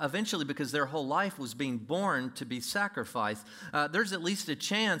 eventually, because their whole life was being born to be sacrificed. There's at least a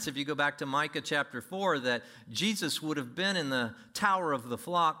chance, if you go back to Micah chapter 4, that Jesus would have been in the tower of the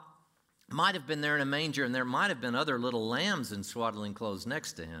flock might have been there in a manger, and there might have been other little lambs in swaddling clothes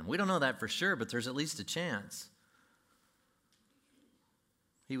next to him. We don't know that for sure, but there's at least a chance.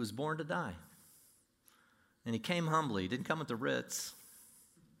 He was born to die. And he came humbly. He didn't come at the Ritz.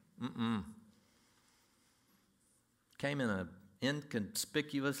 Came in an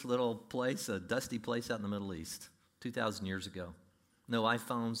inconspicuous little place, a dusty place out in the Middle East, 2,000 years ago. No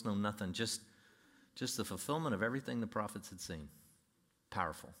iPhones, no nothing. Just the fulfillment of everything the prophets had seen.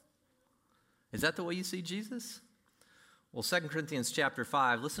 Powerful. Is that the way you see Jesus? Well, 2 Corinthians chapter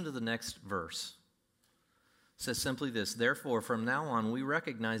 5, listen to the next verse. It says simply this, therefore, from now on, we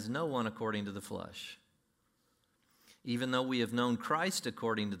recognize no one according to the flesh. Even though we have known Christ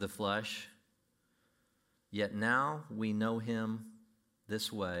according to the flesh, yet now we know him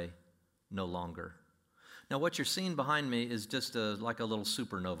this way no longer. Now, what you're seeing behind me is just like a little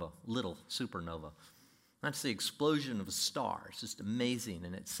supernova. That's the explosion of a star. It's just amazing,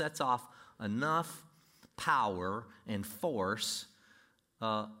 and it sets off enough power and force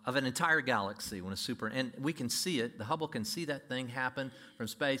of an entire galaxy and we can see it. The Hubble can see that thing happen from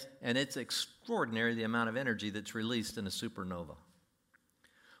space, and it's extraordinary the amount of energy that's released in a supernova.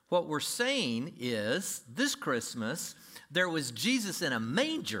 What we're saying is, this Christmas, there was Jesus in a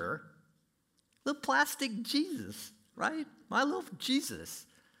manger, the plastic Jesus, right? My little Jesus.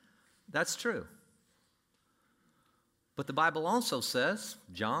 That's true. But the Bible also says,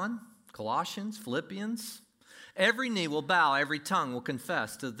 John, Colossians, Philippians, every knee will bow, every tongue will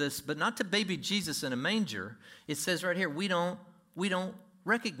confess to this, but not to baby Jesus in a manger. It says right here, we don't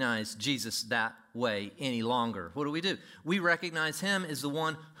recognize Jesus that way any longer. What do? We recognize him as the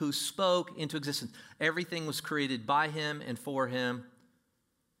one who spoke into existence. Everything was created by him and for him,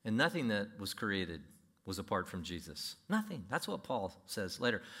 and nothing that was created was apart from Jesus. Nothing. That's what Paul says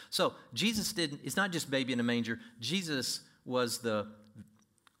later. So Jesus it's not just baby in a manger. Jesus was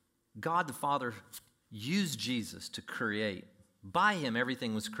God the Father used Jesus to create. By him,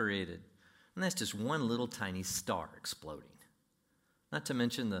 everything was created. And that's just one little tiny star exploding. Not to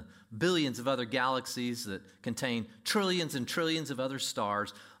mention the billions of other galaxies that contain trillions and trillions of other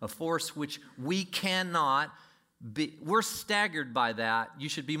stars, a force which we cannot be. We're staggered by that. You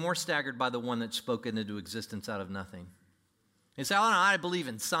should be more staggered by the one that spoke it into existence out of nothing. You say, I believe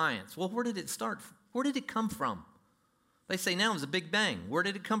in science. Well, where did it start? Where did it come from? They say now it was a big bang. Where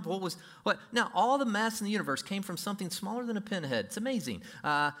did it come from? Now, all the mass in the universe came from something smaller than a pinhead. It's amazing.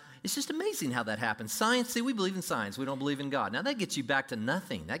 It's just amazing how that happens. Science, we believe in science. We don't believe in God. Now, that gets you back to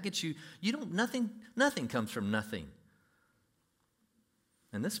nothing. That gets you, nothing comes from nothing.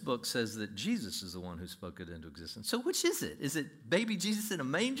 And this book says that Jesus is the one who spoke it into existence. So which is it? Is it baby Jesus in a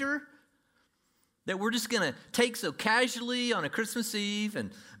manger that we're just going to take so casually on a Christmas Eve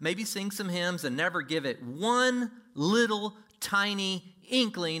and maybe sing some hymns and never give it one little tiny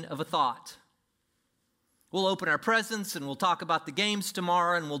inkling of a thought? We'll open our presents and we'll talk about the games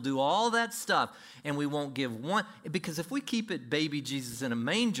tomorrow and we'll do all that stuff, and we won't give one, because if we keep it baby Jesus in a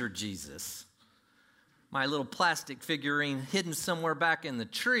manger Jesus, my little plastic figurine hidden somewhere back in the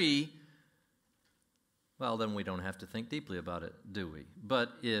tree, well, then we don't have to think deeply about it, do we?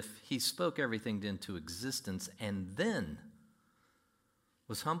 But if he spoke everything into existence and then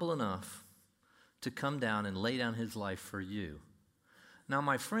was humble enough to come down and lay down his life for you. Now,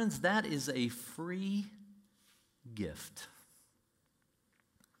 my friends, that is a free gift.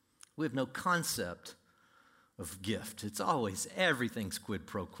 We have no concept of gift. It's always, everything's quid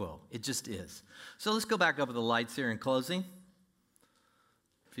pro quo. It just is. So let's go back up to the lights here in closing,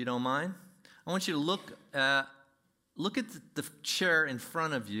 if you don't mind. I want you to look at the chair in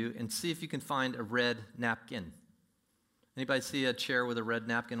front of you and see if you can find a red napkin. Anybody see a chair with a red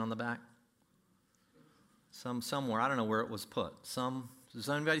napkin on the back? Somewhere. I don't know where it was put. Does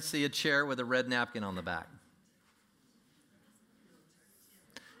anybody see a chair with a red napkin on the back?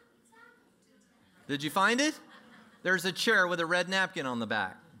 Did you find it? There's a chair with a red napkin on the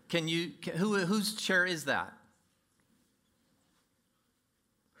back. Whose chair is that?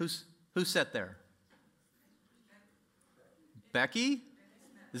 Who sat there? Becky?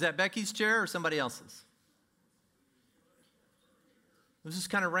 Is that Becky's chair or somebody else's? It was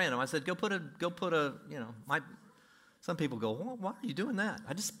just kind of random. I said, go put a, some people go, well, why are you doing that?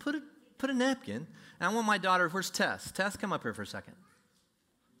 I just put a napkin. And I want my daughter, where's Tess? Tess, come up here for a second.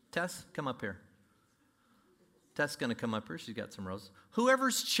 Tess, come up here. Tess is going to come up here. She's got some roses.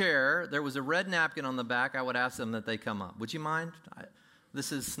 Whoever's chair, there was a red napkin on the back, I would ask them that they come up. Would you mind?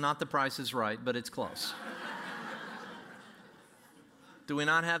 This is not The Price is Right, but it's close. Do we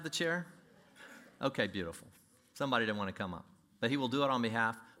not have the chair? Okay, beautiful. Somebody didn't want to come up, but he will do it on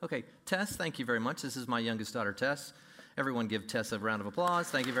behalf. Okay, Tess, thank you very much. This is my youngest daughter, Tess. Everyone give Tessa a round of applause.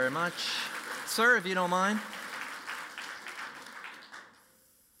 Thank you very much. Sir, if you don't mind.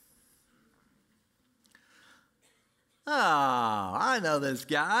 Oh, I know this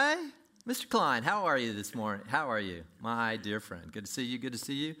guy. Mr. Klein, how are you this morning? How are you? My dear friend. Good to see you. Good to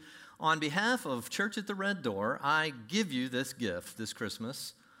see you. On behalf of Church at the Red Door, I give you this gift this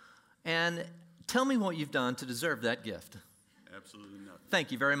Christmas. And tell me what you've done to deserve that gift. Absolutely nothing.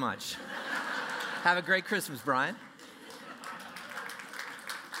 Thank you very much. Have a great Christmas, Brian.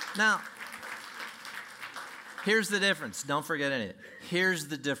 Now, here's the difference. Don't forget any of it. Here's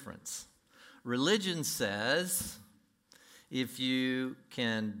the difference. Religion says, if you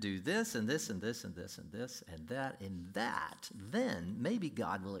can do this and this and this and this and this and that, then maybe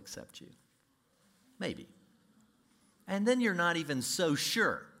God will accept you. Maybe. And then you're not even so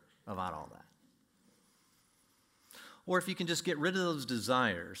sure about all that. Or if you can just get rid of those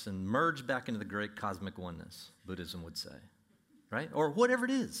desires and merge back into the great cosmic oneness, Buddhism would say, right? Or whatever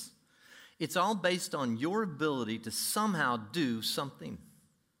it is. It's all based on your ability to somehow do something.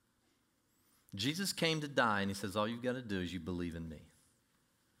 Jesus came to die, and he says, all you've got to do is you believe in me.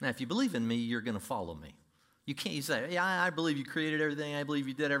 Now, if you believe in me, you're going to follow me. You can't say, yeah, I believe you created everything. I believe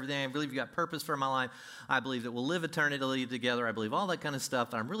you did everything. I believe you got purpose for my life. I believe that we'll live eternity together. I believe all that kind of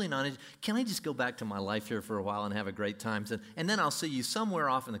stuff. But I'm really not. Can I just go back to my life here for a while and have a great time? And then I'll see you somewhere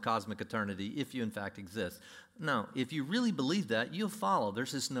off in the cosmic eternity if you, in fact, exist. No, if you really believe that, you'll follow.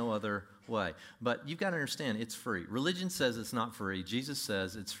 There's just no other way. But you've got to understand, it's free. Religion says it's not free. Jesus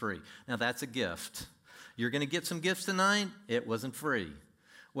says it's free. Now, that's a gift. You're going to get some gifts tonight. It wasn't free.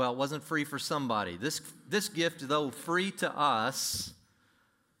 Well, it wasn't free for somebody. This gift, though free to us,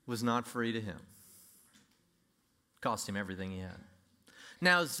 was not free to him. It cost him everything he had.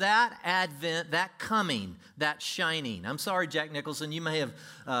 Now, is that advent, that coming, that shining? I'm sorry, Jack Nicholson, you may have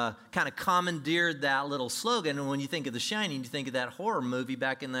kind of commandeered that little slogan, and when you think of The Shining, you think of that horror movie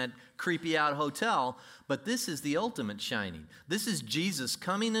back in that creepy out hotel, but this is the ultimate shining. This is Jesus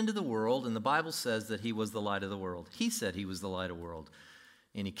coming into the world, and the Bible says that he was the light of the world. He said he was the light of the world,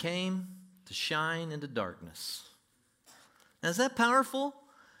 and he came to shine into darkness. Now, is that powerful?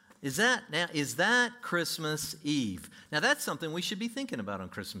 Is that Christmas Eve? Now, that's something we should be thinking about on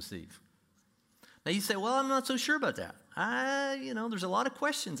Christmas Eve. Now, you say, well, I'm not so sure about that. There's a lot of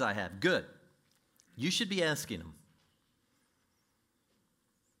questions I have. Good. You should be asking them.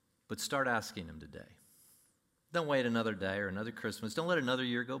 But start asking them today. Don't wait another day or another Christmas. Don't let another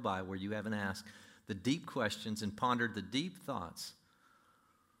year go by where you haven't asked the deep questions and pondered the deep thoughts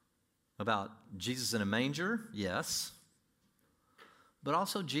about Jesus in a manger, yes, but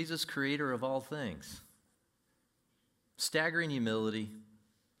also Jesus, creator of all things. Staggering humility,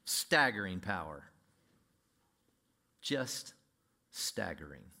 staggering power. Just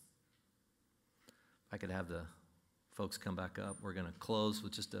staggering. If I could have the folks come back up, we're going to close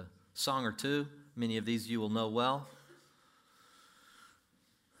with just a song or two. Many of these you will know well.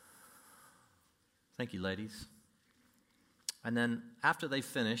 Thank you, ladies. And then after they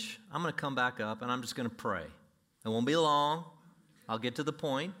finish, I'm going to come back up and I'm just going to pray. It won't be long. I'll get to the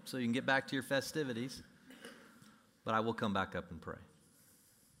point so you can get back to your festivities. But I will come back up and pray.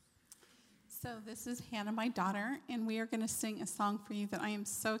 So this is Hannah, my daughter, and we are going to sing a song for you that I am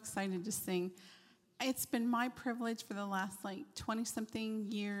so excited to sing. It's been my privilege for the last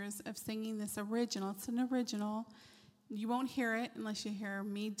 20-something years of singing this original. It's an original. You won't hear it unless you hear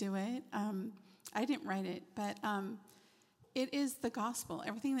me do it. I didn't write it, but it is the gospel.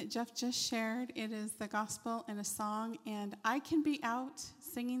 Everything that Jeff just shared, it is the gospel in a song. And I can be out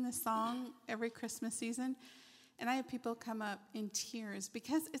singing this song every Christmas season, and I have people come up in tears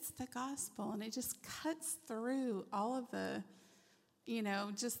because it's the gospel, and it just cuts through all of the,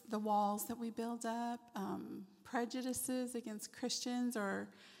 just the walls that we build up, prejudices against Christians or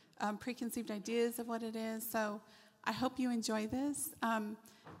preconceived ideas of what it is. So I hope you enjoy this.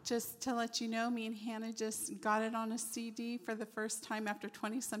 Just to let you know, me and Hannah just got it on a CD for the first time after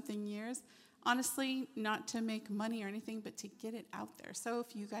 20-something years. Honestly, not to make money or anything, but to get it out there. So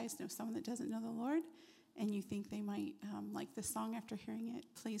if you guys know someone that doesn't know the Lord and you think they might like this song after hearing it,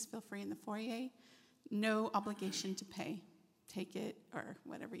 please feel free in the foyer. No obligation to pay. Take it or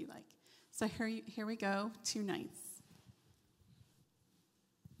whatever you like. So here we go, 2 nights.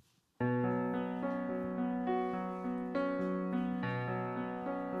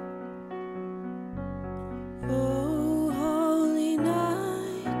 Oh, holy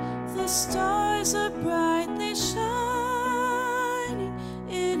night, the stars are brightly shining.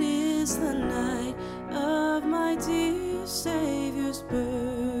 It is the night of my dear Savior's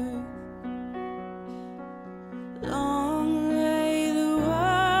birth. Long lay the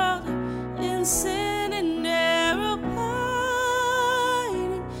world in sin and error.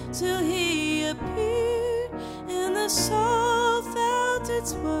 soul felt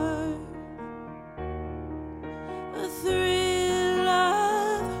its worth. A thrill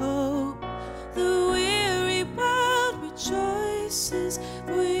of hope, the weary world rejoices,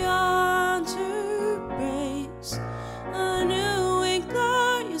 for yonder breaks a new and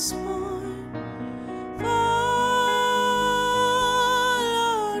glorious morn. Fall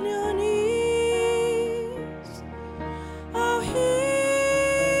on your knees. Oh, hear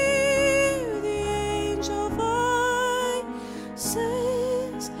the angel voices.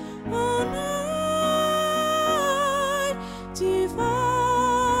 Oh, night divine.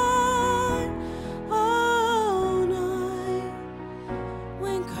 Oh, night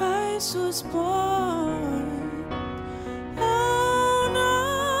when Christ was born. Oh,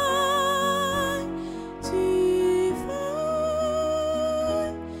 night divine.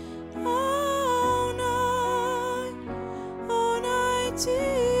 Oh, night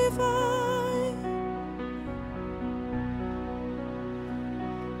divine.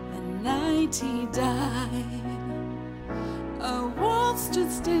 The night he died, a world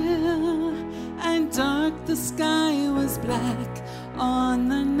stood still, and dark the sky was black on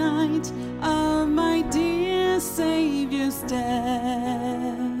the night of my dear Savior's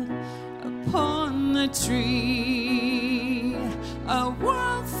death. Upon the tree, a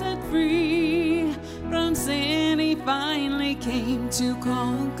world set free from sin, he finally came to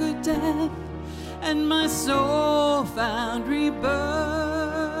conquer death, and my soul found rebirth.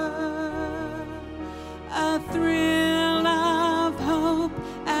 A thrill of hope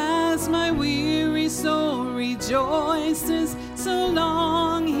as my weary soul rejoices. So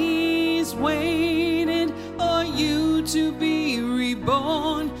long he's waited for you to be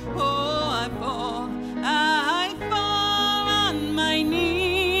reborn. Oh, I fall on my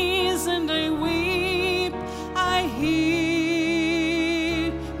knees and I weep. I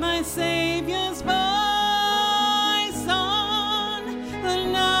hear my Savior's voice on the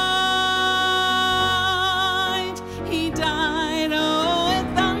night he died. Oh, it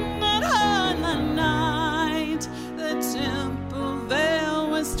thundered on the night the temple veil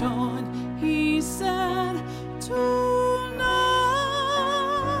was torn. He said, "Tonight,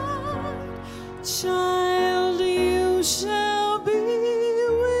 child, you shall be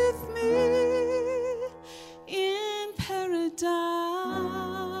with me in paradise.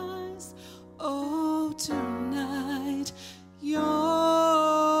 Oh, tonight,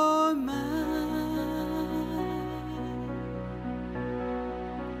 you're mine."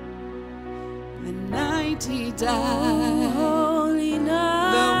 The night he died, Holy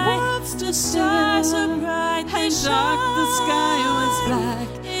night, the world stood stars still, are bright, they and dark the sky was shine. black.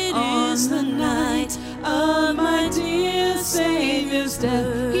 It On is the night of my dear Savior's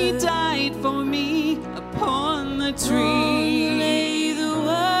death, he died for me upon the tree. Lay the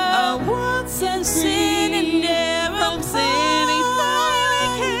A world world set and sin and free error from sin, he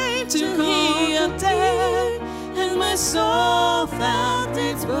finally came to conquer death, and my soul found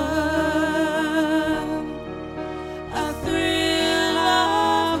its worth. A thrill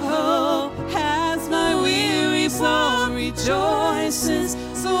of hope as my weary soul rejoices.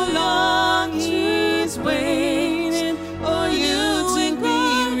 So long he's waiting for you to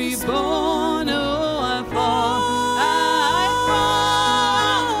be reborn. Oh, I fall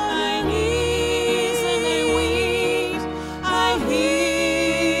on my knees and I weep. I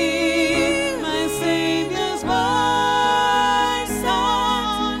hear my Savior's voice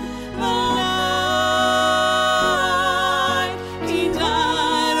on the night he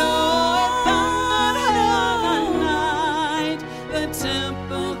died. Oh, it thundered on the night the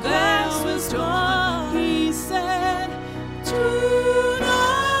temple veil was torn. He said, "Tonight,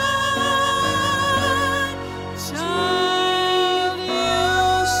 child,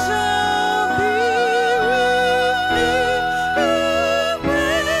 you shall be with me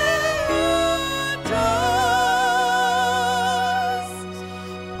in paradise.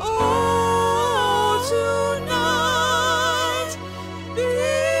 Oh, tonight, be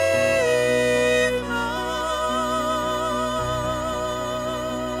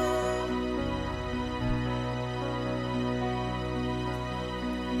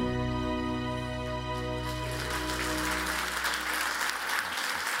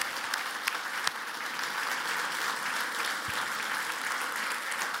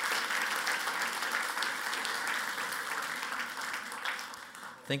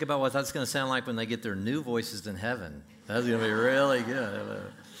Think about what that's going to sound like when they get their new voices in heaven. That's going to be really good.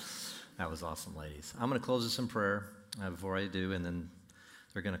 That was awesome, ladies. I'm going to close this in prayer before I do, and then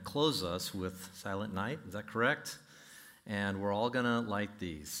they're going to close us with Silent Night. Is that correct? And we're all going to light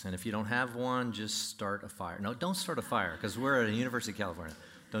these. And if you don't have one, just start a fire. No, don't start a fire, because we're at the University of California.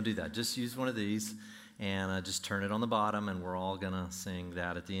 Don't do that. Just use one of these. And just turn it on the bottom, and we're all going to sing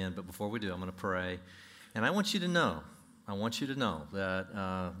that at the end. But before we do, I'm going to pray. And I want you to know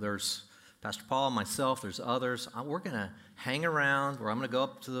that there's Pastor Paul, myself, there's others. We're going to hang around, or I'm going to go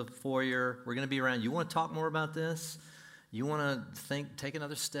up to the foyer. We're going to be around. You want to talk more about this? You want to take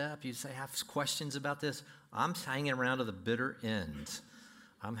another step? You say, have questions about this? I'm hanging around to the bitter end.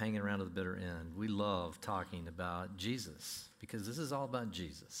 We love talking about Jesus because this is all about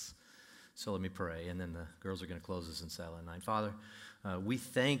Jesus. So let me pray, and then the girls are going to close us in Silent Night. Father, we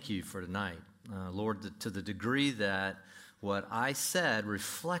thank you for tonight. Lord, to the degree that what I said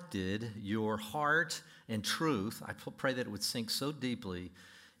reflected your heart and truth, I pray that it would sink so deeply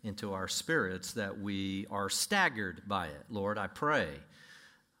into our spirits that we are staggered by it. Lord, I pray.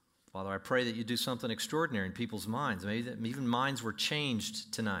 Father, I pray that you do something extraordinary in people's minds. Maybe that even minds were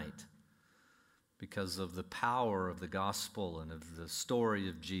changed tonight because of the power of the gospel and of the story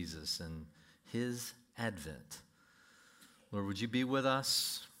of Jesus and his advent. Lord, would you be with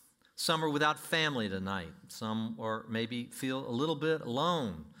us? Some are without family tonight. Some or maybe feel a little bit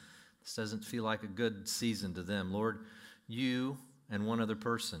alone. This doesn't feel like a good season to them. Lord, you and one other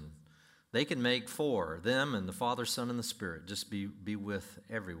person, they can make four, them and the Father, Son, and the Spirit. Just be with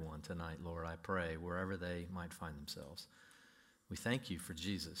everyone tonight, Lord, I pray, wherever they might find themselves. We thank you for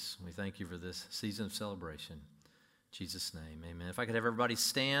Jesus. We thank you for this season of celebration. In Jesus' name, amen. If I could have everybody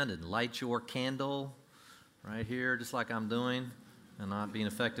stand and light your candle right here, just like I'm doing, and not being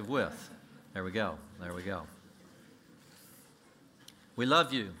effective with. There we go. We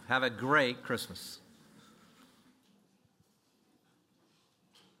love you. Have a great Christmas.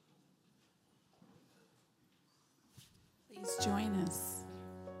 Please join us.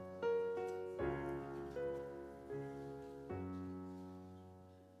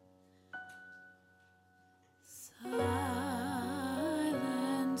 Silent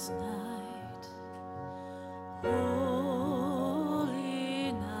night,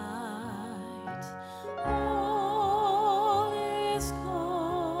 holy night, all is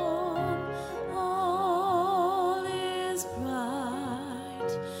calm, all is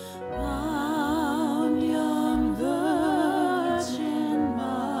bright, round young virgin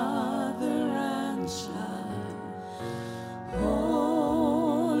mother and child,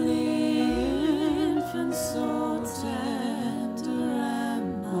 holy infant, so tender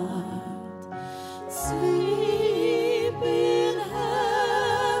and mild, sleep in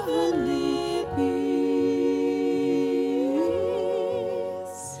heavenly peace,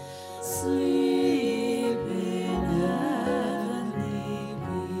 sleep in heavenly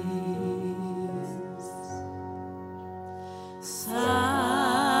peace.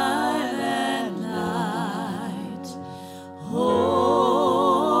 Silent night, holy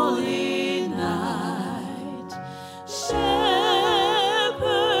night, shepherds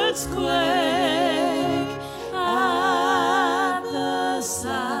quake at the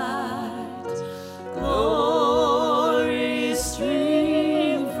sight, glory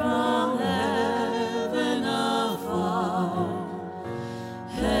stream from heaven afar,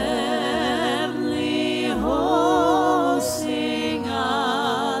 heavenly hosts sing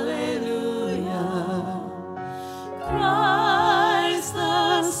hallelujah. Christ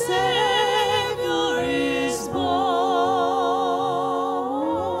the Savior is born.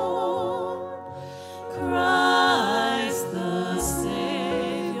 Christ the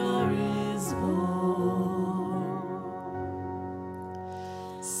Savior is born.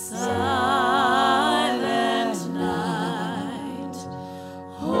 Silent night,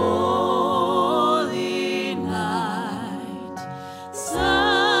 holy night,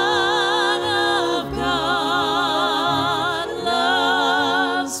 Son of God,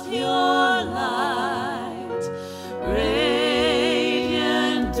 love's pure light,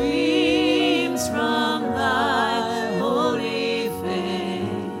 radiant beams from thy holy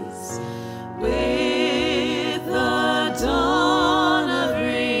face, with the dawn of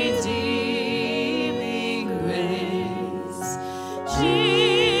redeeming grace.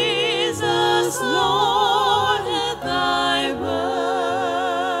 Jesus, Lord, at thy birth.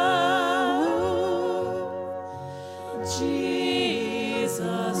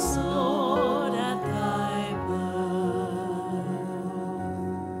 Jesus, Lord, at thy birth.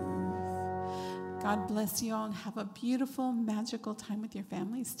 God bless you all and have a beautiful, magical time with your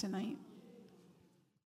families tonight.